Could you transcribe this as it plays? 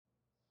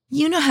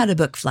You know how to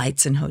book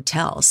flights and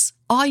hotels.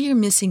 All you're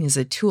missing is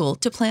a tool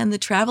to plan the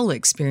travel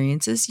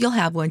experiences you'll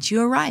have once you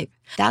arrive.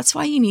 That's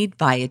why you need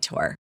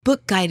Viator.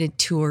 Book guided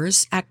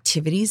tours,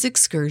 activities,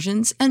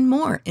 excursions, and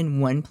more in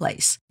one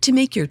place to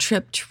make your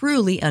trip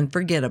truly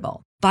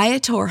unforgettable.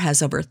 Viator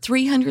has over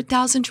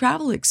 300,000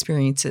 travel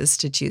experiences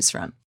to choose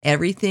from.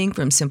 Everything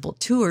from simple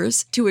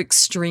tours to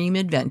extreme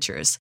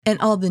adventures and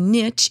all the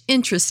niche,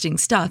 interesting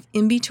stuff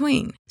in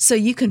between. So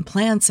you can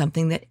plan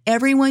something that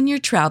everyone you're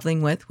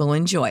traveling with will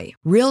enjoy.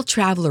 Real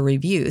traveler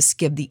reviews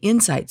give the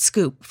inside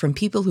scoop from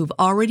people who've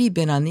already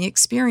been on the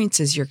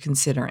experiences you're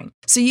considering.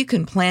 So you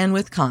can plan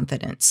with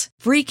confidence.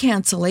 Free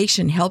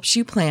cancellation helps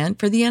you plan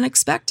for the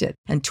unexpected.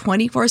 And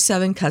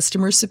 24/7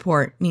 customer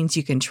support means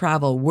you can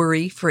travel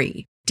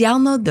worry-free.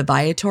 Download the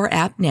Viator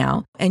app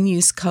now and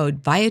use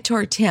code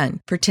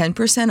Viator10 for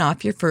 10%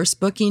 off your first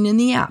booking in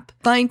the app.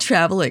 Find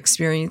travel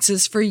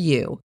experiences for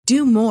you.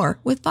 Do more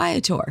with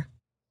Viator.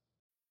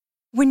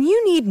 When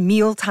you need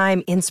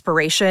mealtime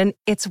inspiration,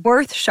 it's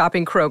worth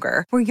shopping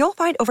Kroger, where you'll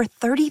find over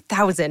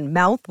 30,000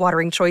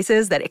 mouth-watering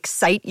choices that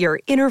excite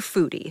your inner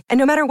foodie. And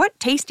no matter what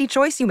tasty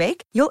choice you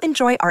make, you'll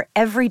enjoy our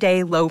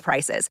everyday low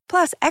prices,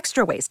 plus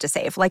extra ways to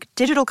save, like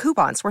digital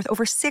coupons worth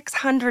over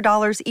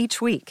 $600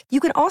 each week. You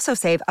can also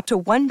save up to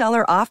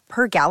 $1 off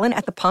per gallon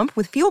at the pump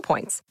with fuel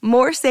points.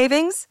 More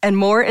savings and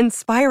more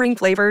inspiring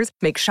flavors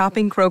make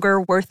shopping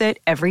Kroger worth it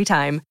every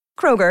time.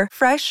 Kroger,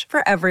 fresh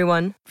for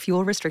everyone.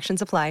 Fuel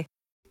restrictions apply.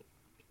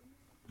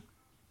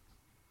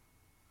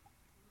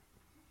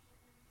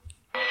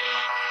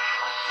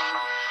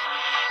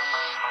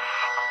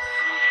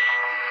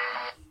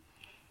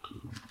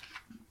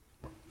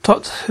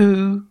 Doctor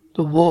Who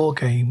The War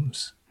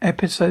Games,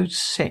 Episode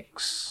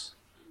 6.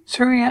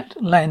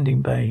 Syriat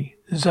Landing Bay.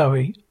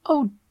 Zoe.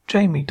 Oh,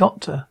 Jamie,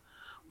 Doctor.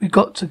 We've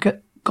got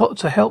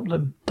to help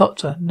them.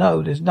 Doctor,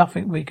 no, there's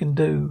nothing we can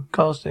do.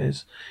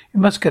 Carstairs. You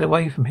must get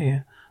away from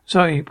here.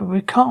 Zoe, but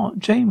we can't,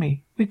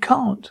 Jamie. We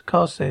can't.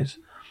 Carstairs.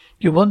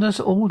 You want us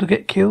all to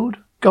get killed?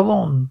 Go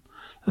on.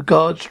 The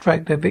guards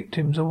drag their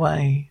victims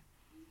away.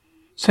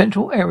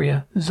 Central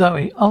area.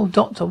 Zoe. Oh,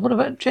 Doctor, what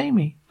about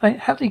Jamie?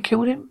 Have they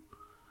killed him?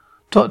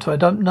 Doctor, I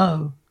don't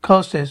know.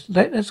 Carstairs,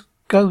 let us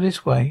go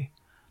this way.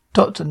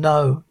 Doctor,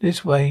 no,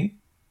 this way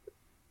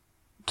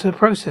to the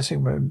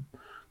processing room.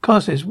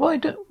 Carstairs, why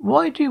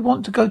do you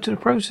want to go to the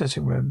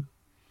processing room?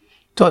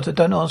 Doctor,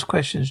 don't ask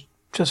questions.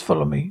 Just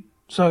follow me.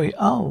 Zoe,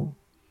 oh.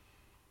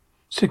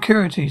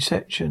 Security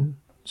section.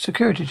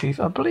 Security chief,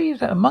 I believe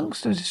that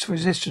amongst this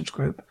resistance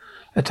group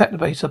attack the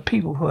base are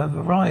people who have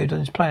arrived on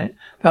this planet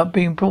without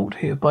being brought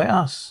here by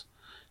us.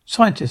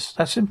 Scientists,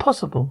 that's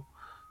impossible.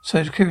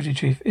 So, security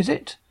chief, is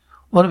it?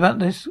 What about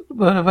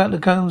the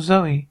girl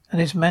Zoe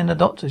and this man, the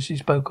doctor she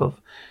spoke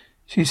of?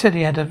 She said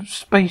he had a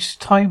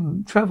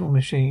space-time travel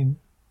machine.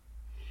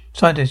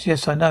 Scientist,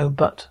 yes, I know,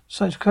 but...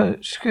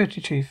 Security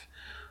chief,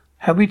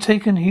 have we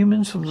taken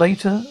humans from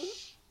later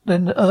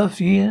than the Earth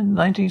year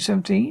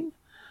 1917?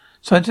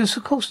 Scientist,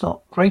 of course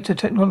not. Greater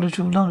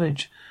technological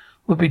knowledge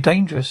would be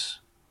dangerous.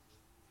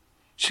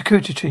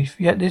 Security chief,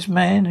 yet this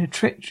man who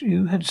tricked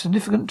you had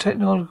significant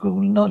technological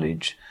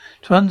knowledge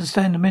to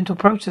understand the mental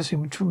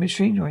processing through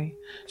machinery.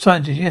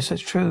 Scientist, yes,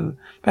 that's true.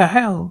 But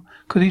how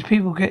could these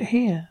people get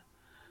here?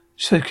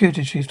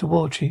 Security chief, the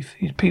war chief,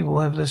 these people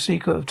have the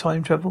secret of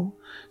time travel.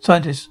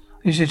 Scientist,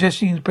 are you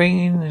suggesting he's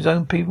bringing in his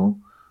own people?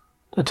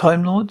 The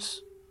Time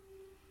Lords?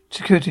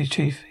 Security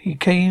chief, he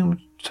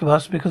came to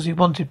us because he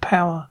wanted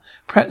power.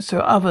 Perhaps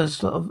there are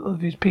others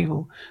of his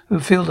people who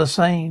feel the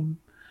same.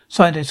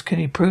 Scientist, can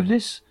you prove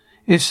this?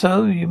 If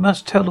so, you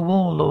must tell the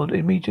warlord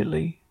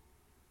immediately.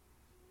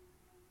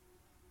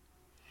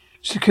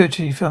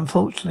 Security chief,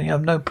 unfortunately, I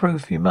have no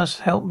proof. You must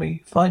help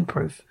me find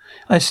proof.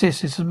 I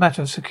insist it's a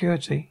matter of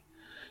security.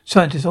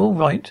 Scientist, all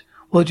right.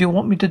 What do you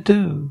want me to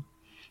do?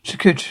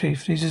 Security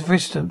chief, these are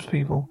resistance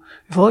people.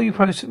 Before you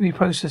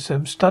reprocess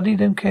them, study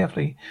them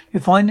carefully. If you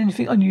find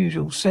anything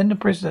unusual, send the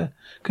prisoner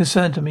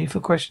concerned to me for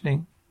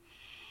questioning.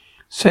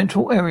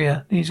 Central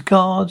area. These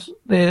guards,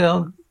 there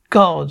are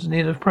guards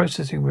near the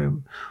processing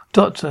room.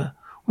 Doctor,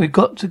 we've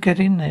got to get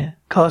in there.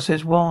 Carr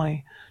says,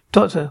 why?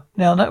 Doctor,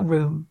 now that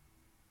room.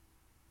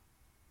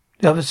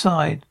 The other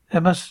side.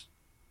 There must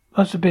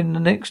have been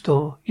the next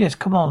door. Yes,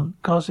 come on.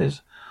 Carr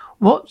says,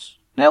 what's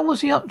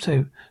he up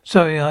to?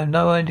 Sorry, I have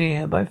no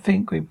idea, but I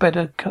think we'd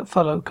better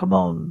follow. Come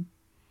on.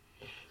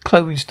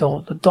 Clothing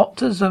store. The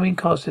doctor, Zoe and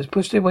Carr says,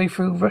 pushed their way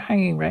through the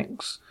hanging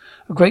racks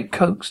of great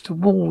coats to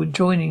wall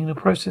adjoining the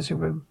processing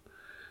room.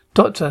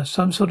 Doctor,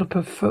 some sort of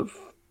preformed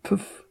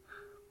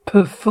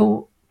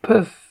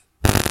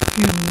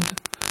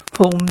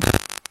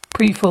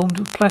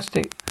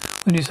plastic.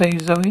 When you say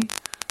Zoe?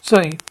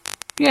 Zoe,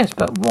 yes,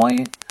 but why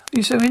are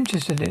you so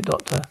interested in it,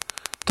 Doctor?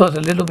 Doctor,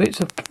 little bits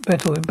of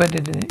metal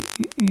embedded in it.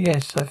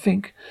 Yes, I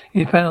think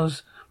these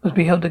panels must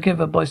be held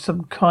together by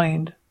some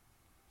kind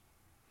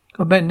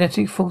of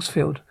magnetic force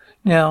field.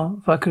 Now,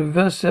 if I could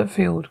reverse that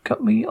field,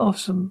 cut me off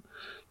some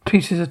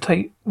pieces of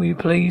tape, will you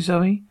please,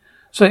 Zoe?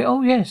 Zoe,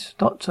 oh yes,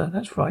 Doctor,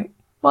 that's right.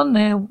 One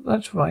there,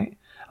 that's right.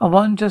 And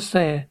one just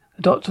there.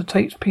 The doctor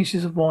takes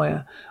pieces of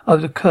wire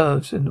over the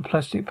curves in the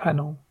plastic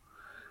panel.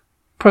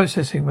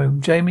 Processing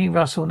room. Jamie,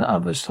 Russell and the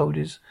other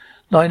soldiers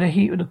lie in a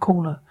heap in the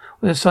corner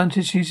where the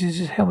scientist uses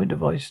his helmet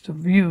device to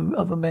view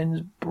other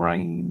men's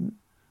brain.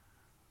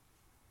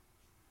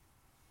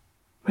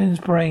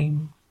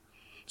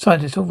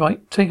 Scientist, all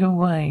right, take him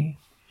away.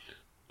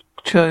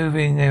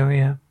 Choving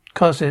area.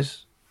 Carl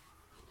says,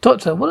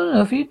 Doctor, what on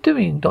earth are you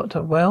doing,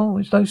 Doctor? Well,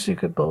 it's no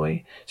secret,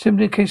 boy.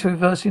 Simply a case of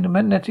reversing the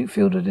magnetic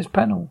field of this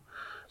panel.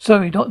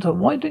 Sorry, Doctor,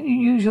 why don't you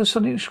use your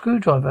sonic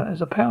screwdriver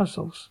as a power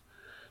source?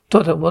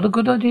 Doctor, what a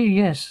good idea,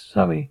 yes.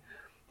 Sorry.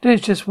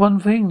 There's just one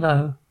thing,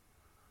 though.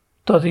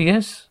 Doctor,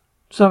 yes?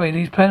 Sorry,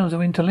 these panels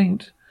are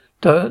interlinked.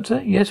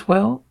 Doctor, yes,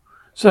 well?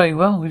 Sorry,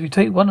 well, if you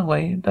take one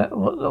away,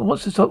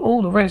 what's to stop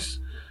all the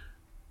rest?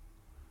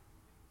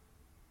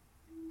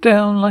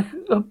 Down like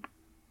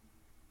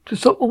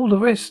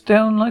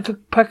a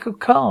pack of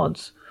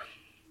cards.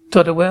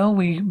 Doctor, well,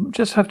 we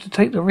just have to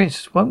take the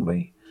risk, won't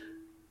we?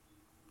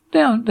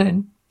 Now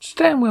then,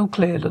 stand well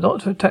clear. The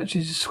doctor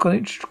attaches his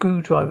sonic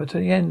screwdriver to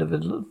the end of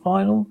the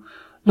final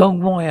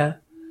long wire,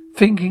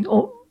 linking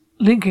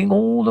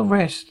all the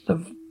rest.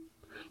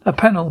 The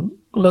panel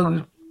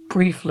glows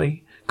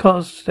briefly.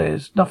 Carl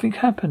says nothing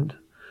happened.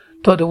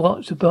 Doctor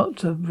watches the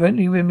doctor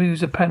gently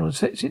removes the panel and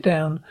sets it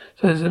down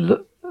so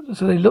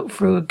they look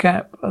through a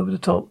gap over the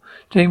top.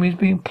 Jamie is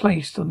being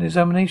placed on the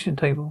examination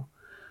table.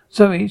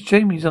 Zoe,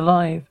 Jamie's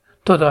alive.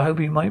 Doctor, I hope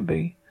he might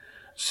be.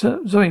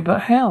 Zoe,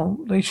 but how?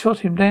 They shot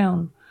him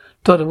down.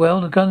 Doctor, well,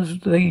 the guns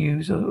they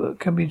use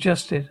can be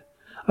adjusted.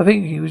 I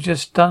think he was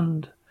just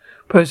stunned.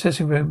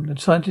 Processing room. The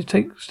scientist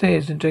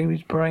stares in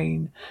Jamie's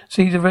brain,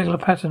 sees a regular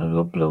pattern of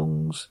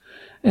oblongs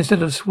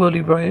instead of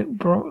swirly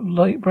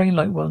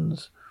brain-like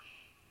ones.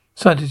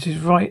 Scientist is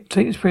right.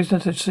 Take this prisoner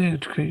to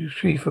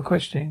surgery for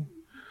questioning.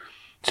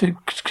 To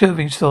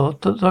Curving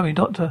thought, sorry,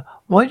 Doctor,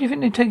 why do you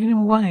think they're taking him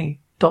away?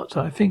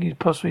 Doctor, I think he's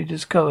possibly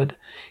discovered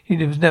he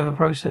was never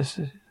processed.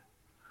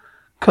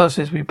 Carl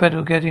says we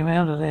better get him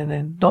out of there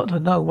then. Doctor,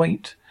 no,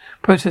 wait.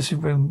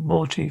 Processing room,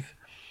 War Chief.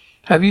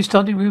 Have you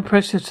started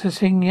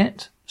reprocessing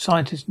yet?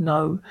 Scientist,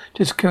 no.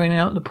 Just carrying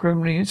out the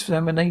preliminary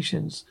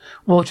examinations.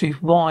 War Chief,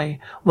 why?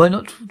 Why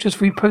not just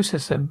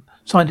reprocess them?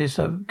 Scientist,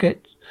 though,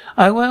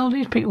 well,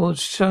 these people have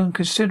shown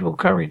considerable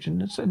courage in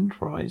this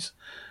enterprise.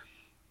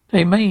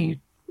 They may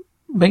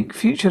make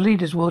future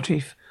leaders, War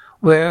Chief.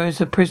 Where is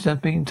the prisoner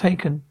being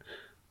taken?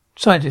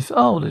 Scientist,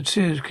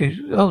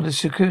 the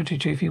security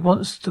chief. He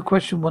wants to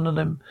question one of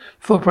them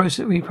before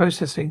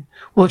reprocessing.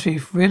 War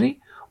Chief,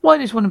 really? Why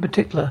this one in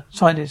particular?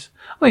 Scientist,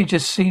 he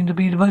just seemed to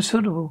be the most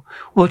suitable.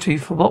 War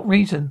Chief, for what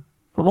reason?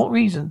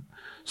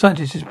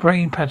 Scientist, his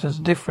brain patterns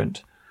are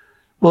different.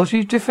 War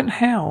Chief, different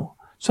how?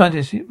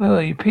 Scientist, well,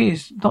 he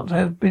appears not to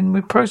have been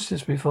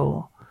reprocessed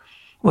before.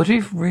 War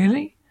Chief,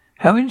 really?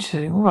 How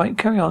interesting. All right,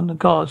 carry on. The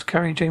guards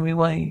carry Jamie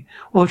away.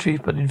 War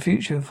Chief, but in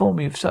future inform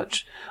me of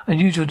such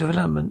unusual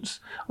developments.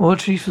 War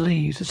Chief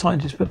leaves. The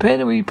scientist, prepare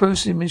the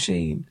reprocessing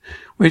machine.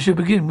 We shall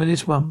begin with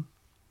this one.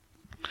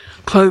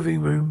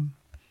 Clothing room.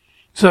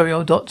 Sorry,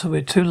 old Doctor,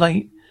 we're too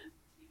late.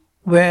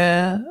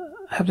 Where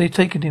have they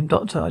taken him,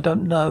 Doctor? I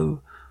don't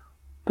know.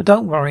 But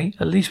don't worry,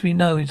 at least we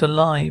know he's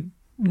alive.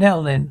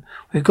 Now then,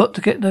 we've got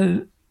to get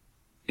those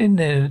in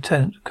there,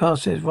 Lieutenant. Carl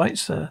says, right,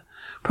 sir.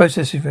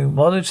 Processing room.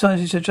 While the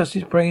scientist adjusts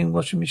his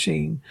brainwashing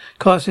machine,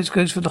 Carson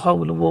goes for the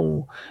hole in the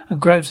wall and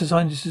grabs the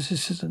scientist's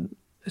assistant.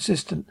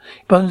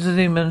 He plunges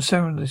him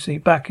unceremoniously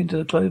back into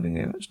the clothing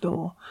room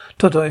door.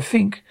 Toto, I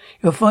think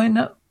you'll find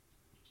that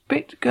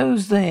bit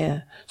goes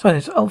there.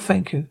 Scientist,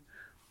 thank you.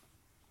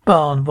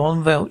 Barn,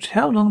 Von Welch,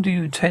 how long do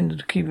you intend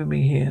to keep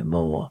me here?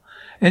 More.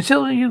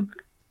 Until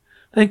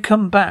they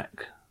come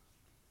back.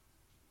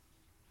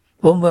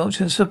 Von Welch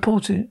and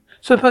supporting.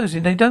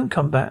 Supposing they don't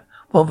come back.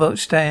 Von Welch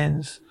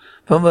stands.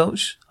 Von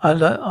Welch, I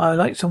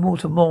like some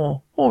water.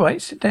 More. All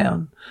right, sit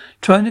down.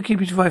 Trying to keep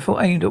his rifle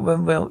aimed at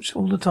Von Welch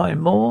all the time.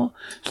 More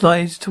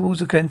slides towards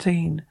the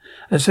canteen.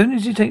 As soon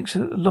as he takes a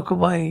look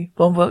away,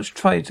 Von Welch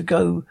tries to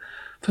go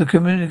for the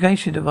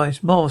communication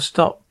device. More,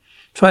 stop.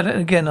 Try that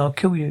again, I'll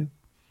kill you.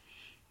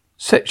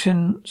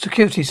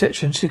 Security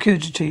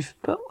chief.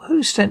 But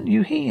who sent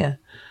you here?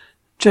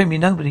 Jamie,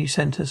 nobody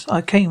sent us.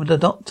 I came with the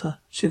doctor.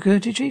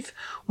 Security chief?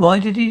 Why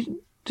did he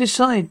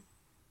decide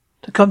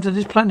to come to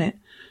this planet?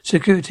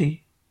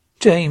 Security.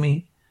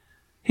 Jamie.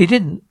 He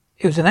didn't.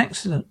 It was an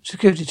accident.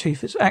 Security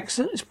chief. It's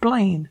accident? It's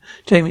plain.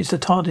 Jamie, it's the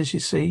TARDIS, you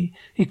see.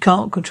 He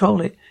can't control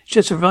it. It's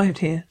just arrived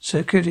here.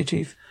 Security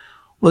chief.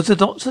 Was the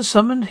doctor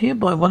summoned here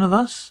by one of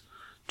us?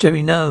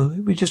 Jamie, no.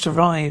 We just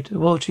arrived. The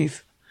war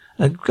chief.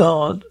 A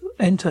guard.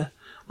 Enter.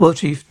 War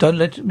chief, don't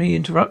let me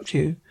interrupt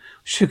you.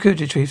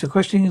 Security chief, the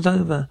questioning is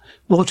over.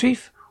 War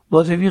chief,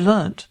 what have you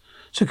learnt?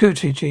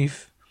 Security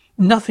chief.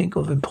 Nothing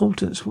of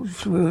importance.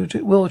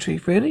 War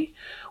chief, really?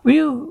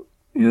 Will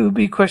you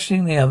be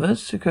questioning the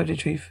others? Security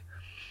chief.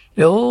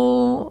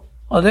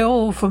 Are they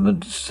all from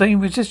the same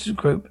resistance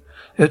group?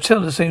 They'll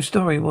tell the same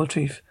story, War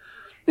chief.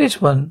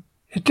 This one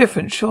is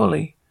different,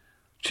 surely.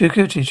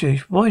 Security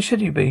chief, why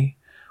should he be?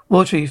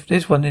 War chief,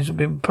 this one hasn't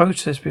been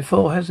processed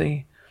before, has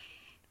he?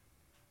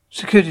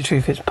 Security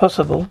Chief, it's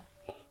possible.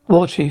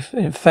 War Chief,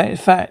 in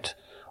fact,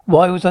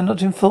 why was I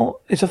not informed?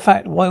 It's a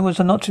fact. Why was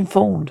I not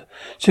informed?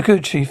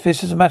 Security Chief,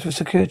 this is a matter of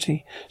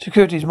security.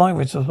 Security is my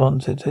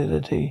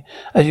responsibility,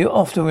 as you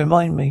often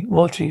remind me.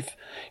 War Chief,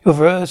 your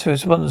first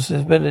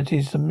responsibility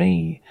is to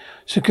me.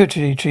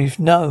 Security Chief,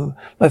 no.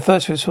 My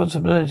first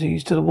responsibility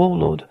is to the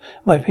warlord,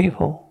 my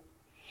people.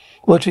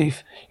 War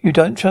Chief, you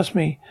don't trust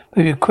me, but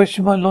if you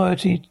question my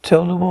loyalty,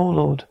 tell the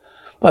warlord.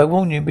 But I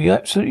warn you, be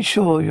absolutely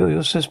sure you're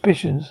your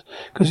suspicions,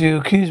 because you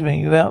accuse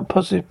me without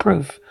positive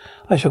proof.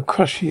 I shall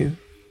crush you.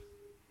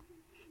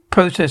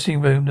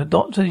 Processing room. The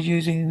doctor is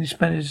using the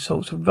Spanish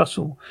assault of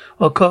Russell,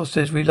 while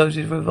Carstairs reloads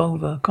his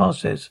revolver.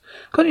 Carstairs,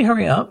 can't you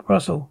hurry up?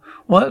 Russell,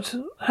 what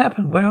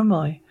happened? Where am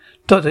I?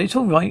 Doctor, it's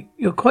all right.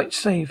 You're quite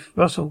safe.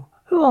 Russell,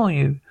 who are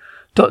you?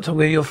 Doctor,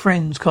 we're your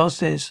friends.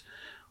 Carstairs,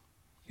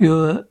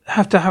 you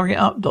have to hurry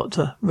up,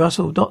 Doctor.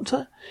 Russell,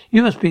 Doctor,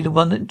 you must be the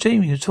one that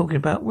Jamie was talking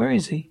about. Where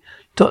is he?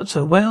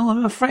 Doctor, well,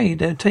 I'm afraid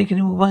they've taken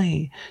him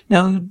away.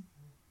 Now,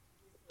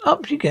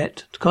 up you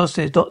get.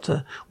 Carstairs,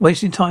 Doctor,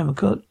 wasting time. A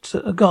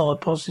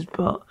guard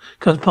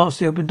comes past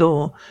the open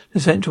door, the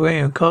central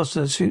area, and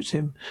Carstairs shoots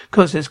him.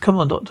 Carstairs, come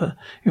on, Doctor.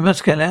 You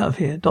must get out of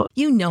here.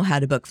 You know how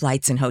to book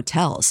flights and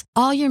hotels.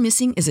 All you're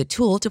missing is a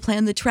tool to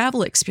plan the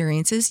travel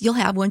experiences you'll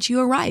have once you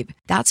arrive.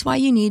 That's why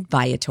you need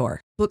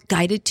Viator. Book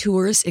guided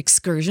tours,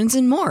 excursions,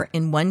 and more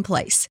in one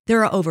place.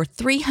 There are over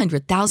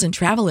 300,000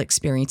 travel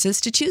experiences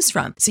to choose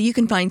from, so you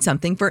can find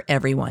something for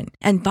everyone.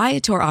 And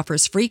Viator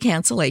offers free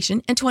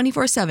cancellation and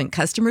 24/7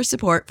 customer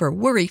support for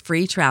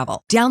worry-free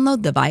travel.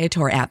 Download the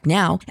Viator app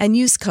now and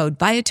use code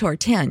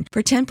Viator10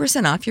 for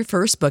 10% off your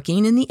first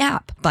booking in the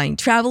app. Find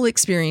travel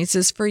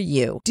experiences for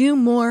you. Do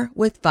more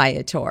with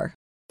Viator.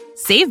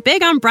 Save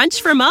big on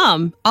brunch for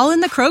mom, all in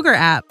the Kroger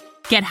app.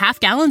 Get half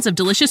gallons of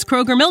delicious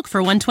Kroger milk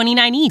for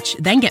 $1.29 each.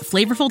 Then get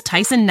flavorful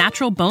Tyson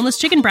natural boneless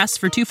chicken breasts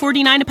for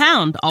 $2.49 a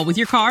pound, all with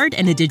your card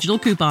and a digital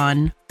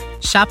coupon.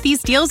 Shop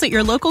these deals at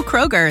your local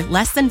Kroger,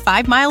 less than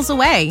 5 miles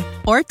away.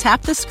 Or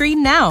tap the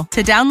screen now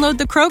to download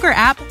the Kroger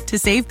app to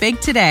save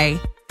big today.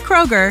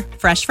 Kroger,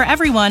 fresh for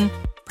everyone.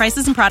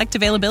 Prices and product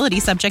availability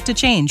subject to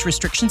change.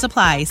 Restrictions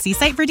apply. See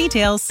site for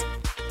details.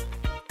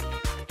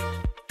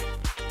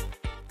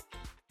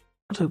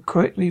 To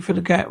correctly for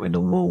the gap in the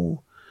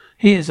wall.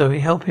 Here, Zoe,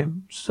 help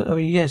him.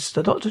 Zoe, yes.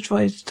 The doctor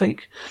tries to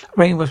take the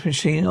brainwash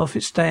machine off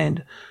its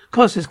stand.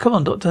 Carl says, come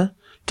on, Doctor.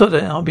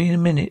 Doctor, I'll be in a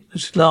minute.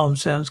 The alarm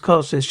sounds.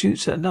 Carl says,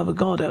 shoots at another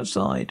guard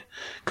outside.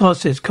 Carl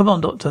says, come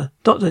on, Doctor.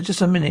 Doctor,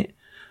 just a minute.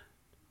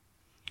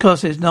 Carl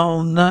says,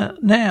 no,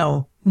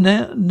 now,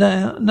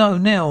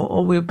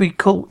 or we'll be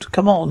caught.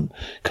 Come on.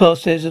 Carl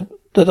says,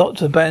 the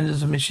doctor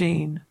abandons the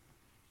machine.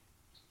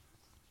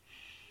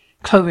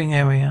 Clothing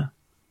area.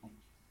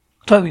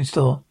 Clothing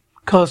store.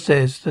 Carl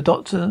says, the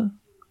doctor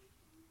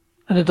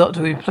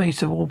replaced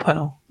the wall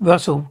panel.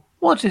 Russell,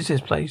 what is this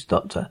place,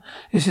 Doctor?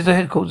 This is the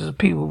headquarters of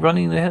people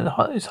running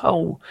this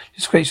whole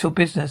disgraceful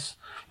business.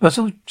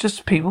 Russell, just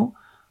the people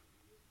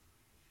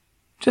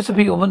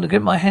I want to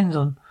get my hands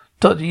on.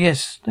 Doctor,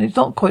 yes, it's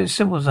not quite as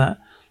simple as that.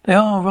 There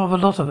are rather a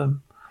lot of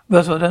them.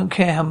 Russell, I don't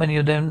care how many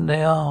of them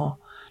there are.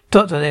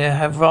 Doctor, they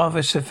have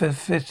rather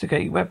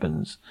sophisticated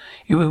weapons.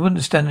 You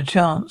wouldn't stand a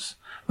chance.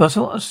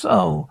 Russell,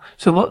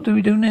 so what do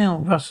we do now,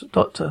 Russell,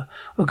 Doctor?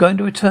 We're going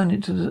to return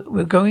to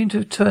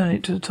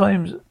the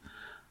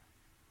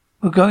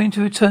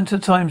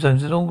time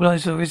zones and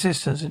organize the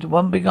resistance into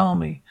one big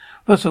army.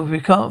 Russell, if we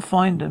can't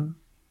find them,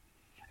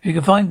 if you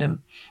can find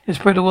them, they're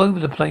spread all over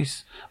the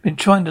place. I've been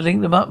trying to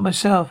link them up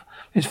myself.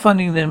 It's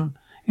finding them.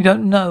 You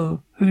don't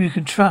know who you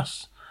can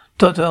trust.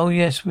 Doctor, oh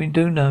yes, we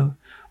do know.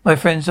 My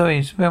friend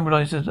Zoe's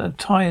memorized a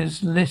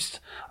tire's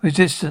list of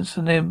resistance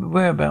and their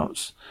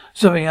whereabouts.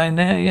 Zoe, I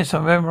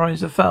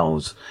memorized the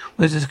files.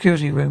 Where's the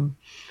security room?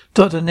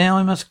 Doctor, now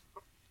I must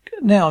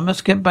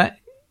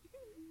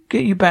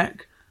get you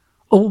back,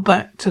 all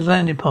back to the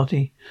landing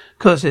party.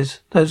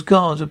 Curses, those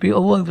guards will be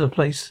all over the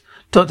place.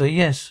 Doctor,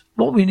 yes,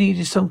 what we need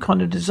is some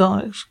kind of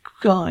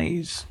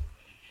disguise.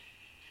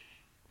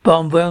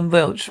 Von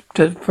Welch,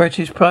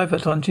 British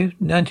private, aren't you?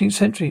 19th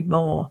century,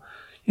 more.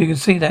 You can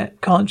see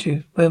that, can't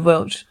you? Von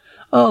Welch.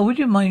 Oh, would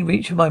you mind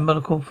reaching my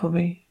monocle for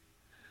me?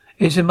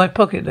 It's in my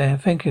pocket there,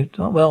 thank you.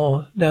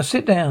 Well, now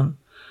sit down.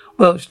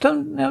 Welch,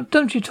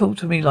 don't you talk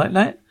to me like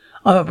that.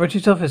 I'm a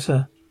British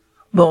officer.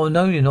 Well,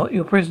 no, you're not.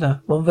 You're a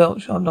prisoner. Well,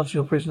 Welch, I'm not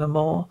your prisoner,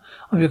 Moore.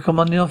 I'm your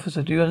commanding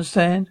officer. Do you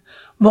understand?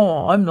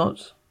 Moore, I'm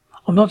not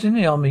in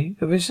the army.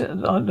 The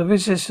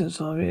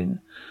resistance I'm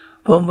in.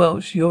 Von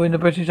Welch, you're in the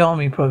British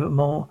Army, Private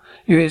Moore.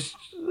 The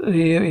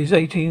year is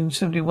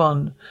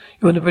 1871.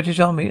 You're in the British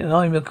Army, and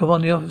I'm your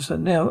commanding officer.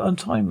 Now,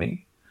 untie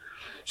me.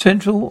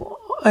 Central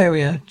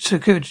area,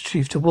 security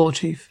chief to war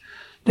chief.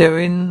 They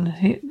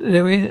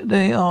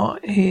are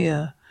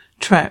here,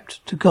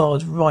 trapped to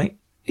guard right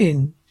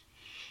in.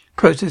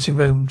 Processing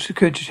room,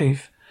 security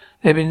chief.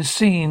 They've been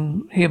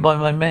seen here by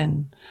my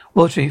men.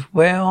 War chief,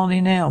 where are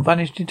they now?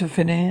 Vanished into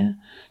thin air?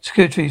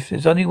 Security chief,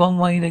 there's only one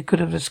way they could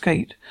have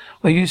escaped.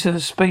 By use of a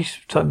space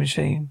time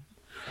machine.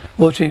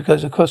 War chief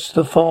goes across to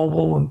the far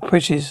wall and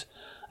pushes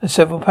There's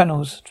several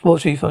panels. War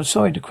Chief, I'm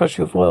sorry to crush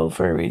your royal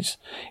fairies.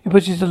 He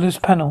pushes the loose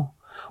panel.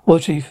 War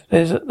Chief,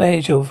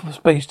 there's your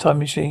space-time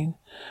machine.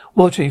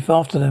 War Chief,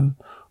 after them.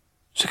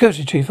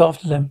 Security Chief,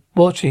 after them.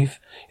 War Chief,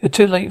 you're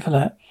too late for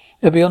that.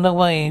 They'll be on their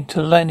way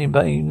to the landing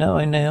bay.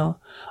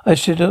 I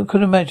should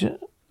imagine.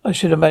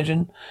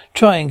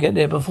 Try and get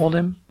there before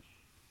them.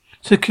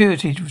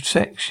 Security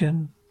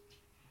section.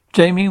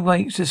 Jamie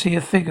waits to see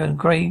a figure in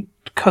grey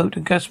coat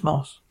and gas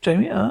mask.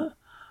 Jamie,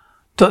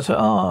 Doctor,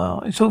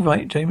 it's all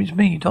right, Jamie. It's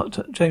me,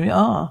 Doctor. Jamie,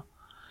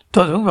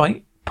 Doctor, all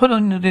right. Put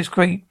on this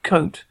grey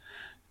coat.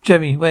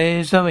 Jamie,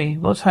 where's Zoe?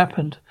 What's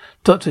happened?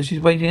 Doctor, she's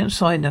waiting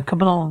outside now.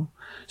 Come along.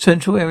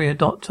 Central area,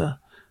 Doctor.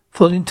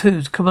 Falling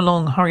twos. Come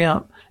along. Hurry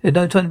up. There's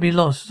no time to be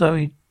lost.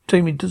 Zoe.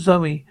 Jamie,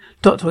 Zoe.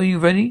 Doctor, are you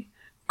ready?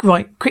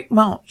 Right. Quick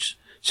march.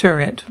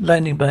 Chariot,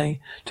 landing bay.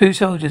 Two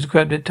soldiers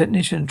grab the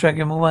technician and drag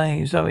him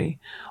away. Zoe,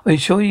 are you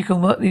sure you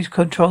can work these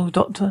controls,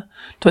 Doctor?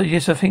 Doctor,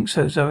 yes, I think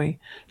so, Zoe.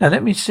 Now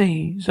let me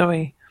see.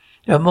 Zoe,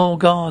 there are more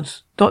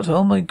guards. Doctor,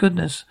 oh my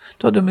goodness.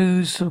 Doctor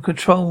moves some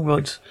control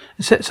rods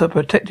and sets up a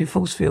protective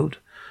force field.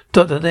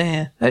 Doctor,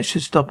 there. That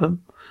should stop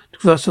them.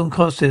 Russell and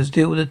Costas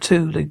deal with the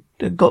two.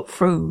 They got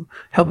through.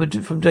 Help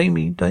from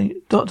Jamie.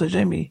 Dr.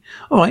 Jamie.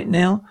 All right,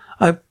 now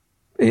I'll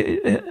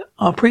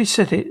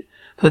preset it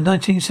for the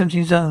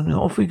 1970 zone.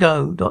 Off we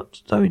go.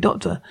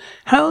 Doctor.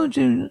 How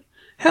did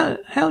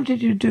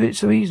you do it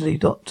so easily,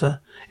 Doctor?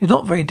 It's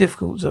not very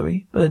difficult,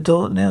 Zoe. But the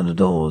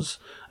doors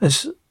are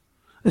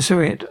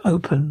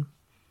open.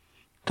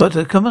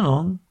 Doctor, come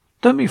along.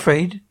 Don't be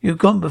afraid. You've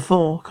gone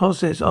before.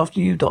 Costas, after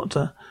you,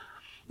 Doctor.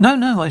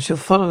 No, I shall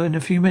follow in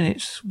a few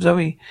minutes.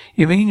 Zoe,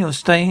 you mean you're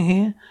staying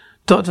here?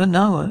 Doctor,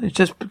 no, it's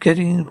just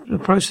getting the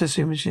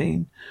processing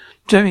machine.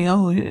 Jerry,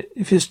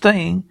 if you're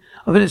staying,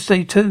 I better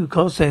stay too,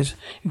 Cos says.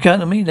 You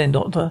count on me then,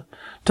 Doctor.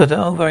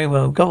 Doctor, very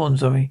well. Go on,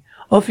 Zoe.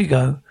 Off you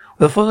go.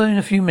 We'll follow in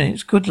a few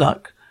minutes. Good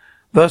luck.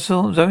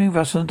 Zoe,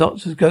 Russell and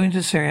Doctor go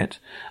into Syriat,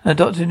 and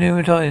the Doctor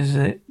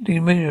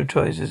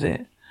demonetizes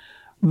it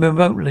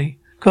remotely.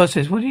 Cos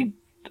says, what are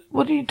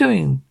you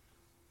doing?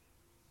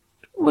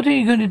 What are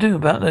you going to do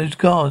about those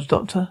guards,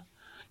 Doctor?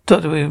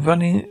 Doctor, we're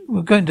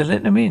going to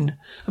let them in.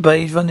 A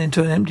bay's run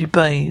into an empty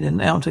bay,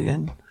 then out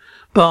again.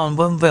 Barn,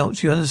 one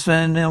Welch, you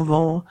understand now,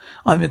 Moore?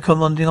 I'm your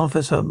commanding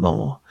officer,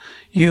 Moore.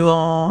 You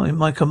are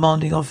my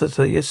commanding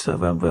officer, yes, sir,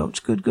 Van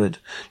Welch. Good.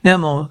 Now,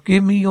 Moore,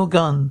 give me your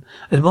gun.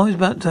 As Moore is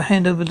about to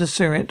hand over the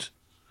Syriat,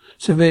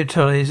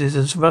 realizes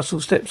as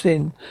Russell steps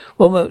in.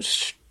 One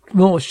Welch,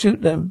 Moore,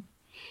 shoot them.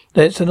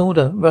 That's an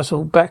order.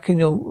 Russell, back in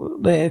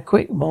there,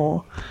 quick,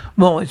 Moore.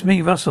 Moore, it's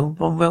me, Russell.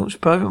 Von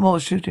Welch, Private Moore,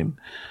 shoot him.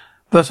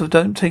 Russell,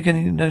 don't take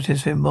any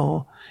notice of him,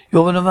 Moore.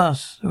 You're one of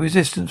us, a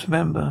resistance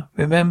member.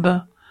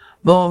 Remember?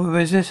 More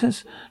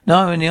resistance?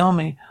 No, in the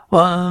army.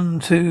 1,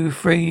 2,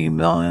 3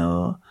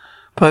 mile.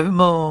 Private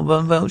Moore,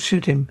 Von Welch,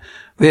 shoot him.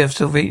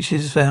 Russell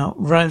reaches out,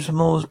 rams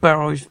Moore's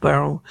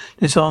barrel,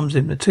 disarms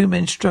him. The two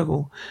men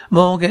struggle.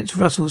 Moore gets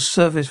Russell's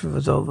service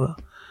revolver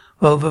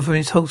from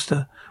his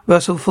holster.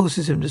 Russell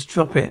forces him to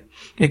drop it.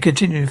 He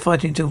continues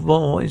fighting until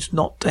Moore is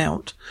knocked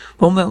out.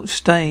 Von Welch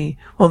stays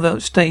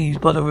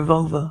by the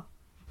revolver.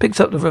 Picks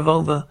up the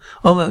revolver.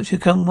 Von Welch, you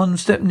come one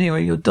step nearer,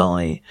 you'll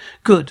die.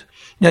 Good.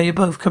 Now you're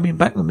both coming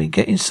back with me.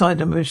 Get inside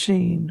the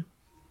machine.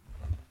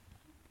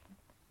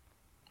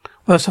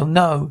 Russell,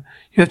 no.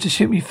 You have to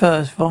shoot me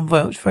first, Von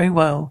Welch. Very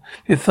well.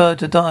 If you prefer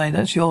to die,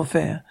 that's your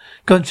affair.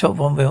 Gunshot,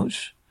 Von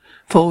Welch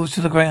falls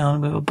to the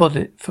ground with a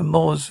bullet from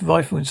Moore's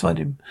rifle inside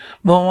him.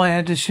 Moore, I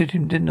had to shoot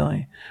him, didn't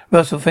I?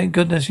 Russell, thank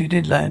goodness you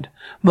did, lad.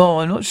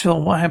 Moore, I'm not sure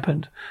what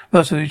happened.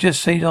 Russell, you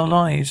just saved our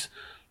lives.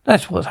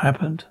 That's what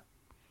happened.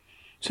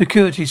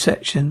 Security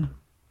section.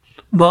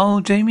 While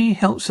Jamie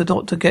helps the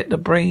Doctor get the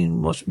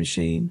brainwash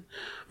machine,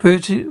 War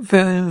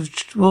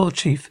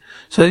Chief,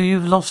 so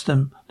you've lost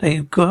them.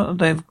 They're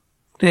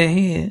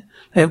here.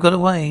 They have got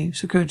away.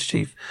 Security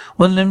Chief,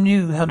 one of them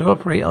knew how to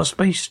operate our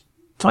space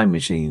time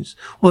machines.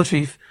 War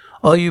Chief,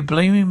 are you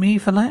blaming me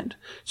for that?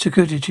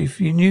 Security Chief,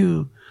 you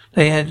knew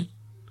they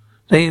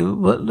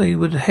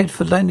would head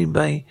for landing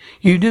bay.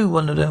 You knew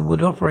one of them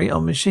would operate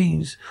on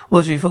machines.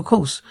 War Chief, of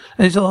course.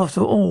 And it's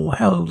after all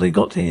how they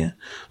got here.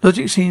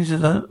 Logic seems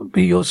to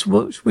be your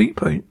weak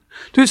point.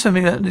 Do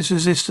something about this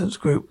resistance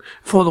group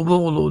before the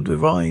warlord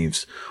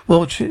arrives.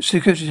 War Chief,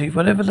 Security Chief,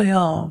 wherever they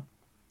are,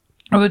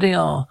 I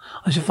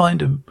shall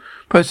find them.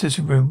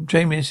 Processing room.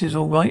 Jamie, this is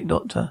all right,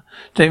 Doctor.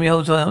 Jamie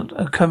holds out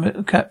a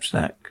cap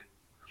stack.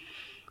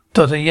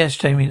 Doctor, yes,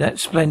 Jamie,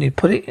 that's splendid.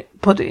 Put it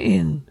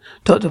in.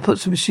 Doctor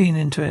puts the machine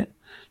into it.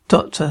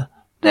 Doctor,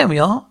 there we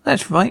are.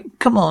 That's right.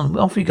 Come on,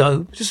 off we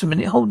go. Just a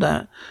minute, hold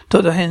that.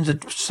 Doctor hands a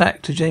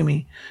sack to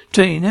Jamie.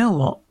 Jamie, now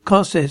what?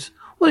 Carl says,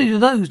 what are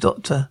those,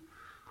 Doctor?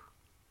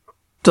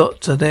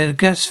 Doctor, they're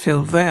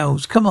gas-filled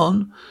valves. Come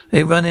on.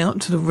 They run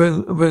out to the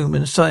room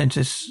and the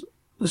scientist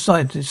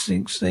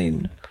sinks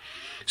in.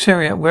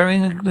 Syriat,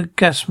 wearing the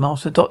gas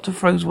mask, the Doctor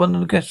throws one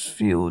of the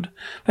gas-fueled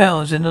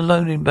valves in the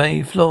loading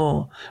bay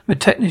floor. The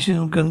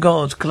technicians and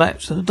guards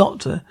collapse and the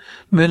Doctor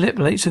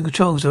manipulates the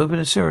controls to open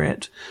the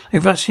Syriat. They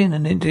rush in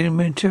and it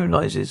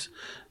dematerializes.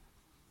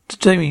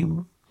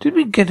 Jamie, Did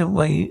we get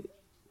away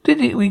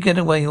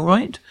all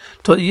right?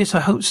 Doctor, yes, I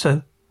hope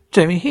so.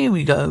 Jamie, here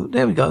we go.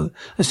 There we go.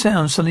 A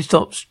sound suddenly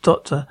stops,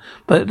 Doctor,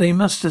 but they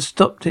must have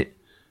stopped it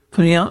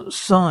from the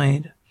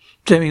outside.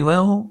 Jamie,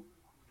 well,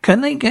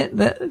 can they get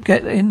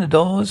in the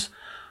doors?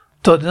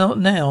 Doctor, not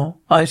now.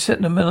 I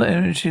set the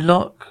military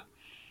lock.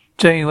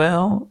 Jamie,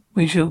 well,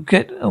 we'll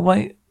get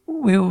away,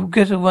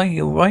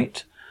 all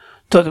right?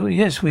 Doctor,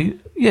 yes,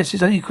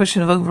 it's only a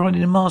question of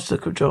overriding the master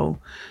control.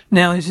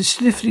 Now, it's a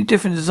sniffly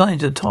different design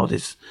to the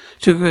TARDIS.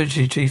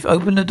 Security Chief,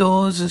 open the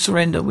doors and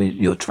surrender.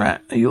 You're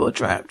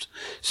trapped.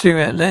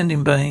 Syria,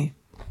 landing bay.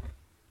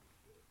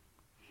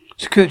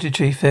 Security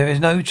Chief, there is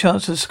no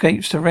chance of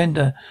escape.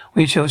 Surrender.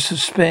 We shall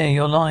spare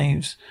your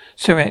lives.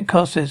 Syria,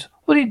 Costas,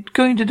 what are you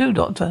going to do,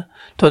 Doctor?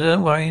 Doctor,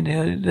 don't worry.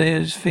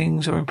 Those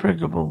things are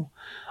impregnable.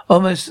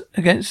 Almost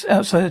against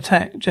outside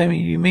attack. Jamie,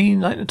 you mean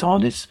like the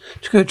TARDIS?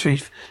 Security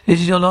Chief, this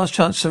is your last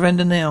chance.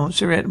 Surrender now.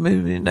 Syriac,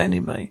 move in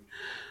landing bay.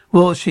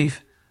 War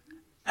Chief,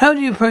 how do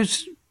you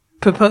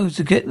propose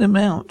to get them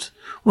out?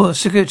 Well,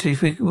 Security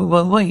Chief,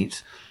 we'll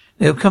wait.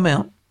 They'll come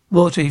out.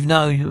 War Chief,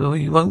 no,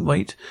 you won't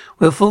wait.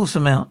 We'll force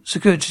them out.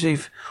 Security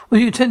Chief, what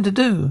do you intend to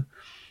do?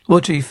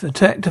 War Chief,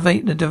 to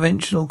activate the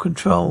dimensional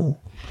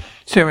control.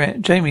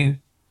 Syriac, Jamie,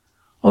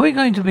 are we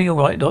going to be all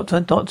right, Doctor?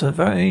 Doctor,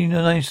 very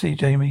nicely,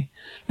 Jamie.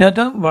 Now,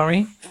 don't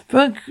worry.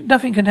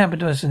 Nothing can happen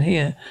to us in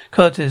here.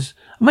 Curtis,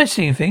 am I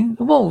seeing anything?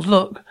 The walls,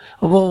 look.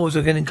 The walls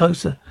are getting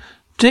closer.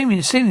 Jamie,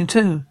 the ceiling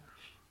too.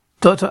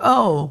 Doctor,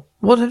 oh,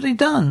 what have they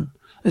done?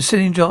 The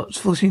ceiling drops,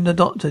 forcing the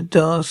Doctor,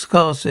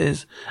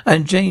 Garces,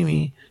 and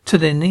Jamie to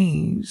their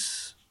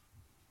knees.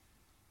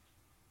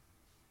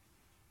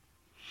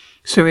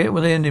 Syriac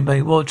will end in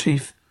bay. War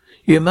Chief,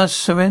 you must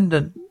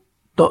surrender,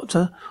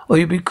 Doctor, or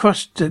you'll be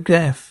crushed to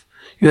death.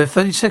 You have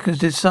 30 seconds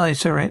to decide,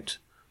 Syriac.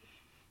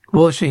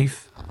 War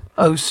Chief,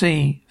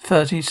 OC,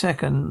 30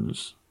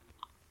 seconds.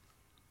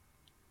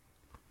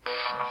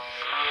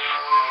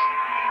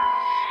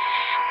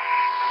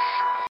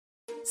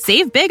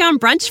 Save big on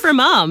brunch for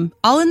mom,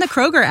 all in the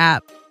Kroger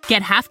app.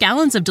 Get half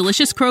gallons of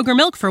delicious Kroger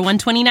milk for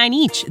 $1.29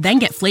 each. Then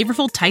get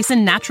flavorful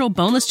Tyson natural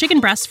boneless chicken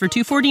breasts for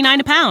 $2.49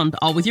 a pound,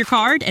 all with your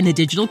card and a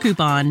digital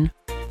coupon.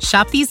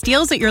 Shop these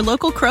deals at your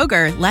local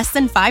Kroger, less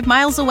than 5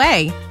 miles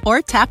away.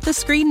 Or tap the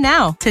screen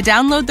now to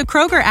download the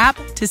Kroger app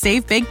to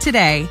save big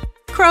today.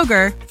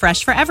 Kroger,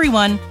 fresh for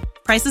everyone.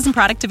 Prices and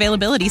product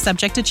availability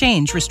subject to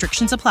change.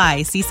 Restrictions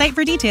apply. See site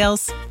for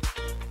details.